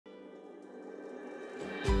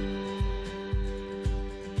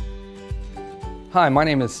Hi, my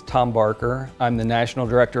name is Tom Barker. I'm the National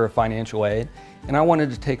Director of Financial Aid, and I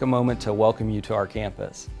wanted to take a moment to welcome you to our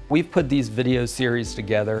campus. We've put these video series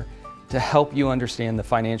together to help you understand the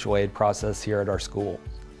financial aid process here at our school.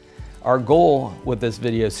 Our goal with this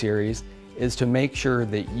video series is to make sure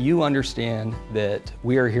that you understand that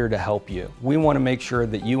we are here to help you. We want to make sure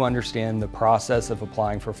that you understand the process of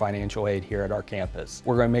applying for financial aid here at our campus.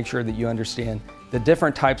 We're going to make sure that you understand the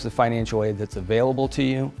different types of financial aid that's available to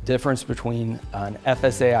you, difference between an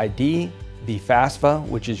FSA ID, the FAFSA,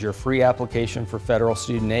 which is your free application for federal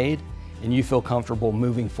student aid, and you feel comfortable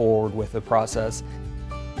moving forward with the process.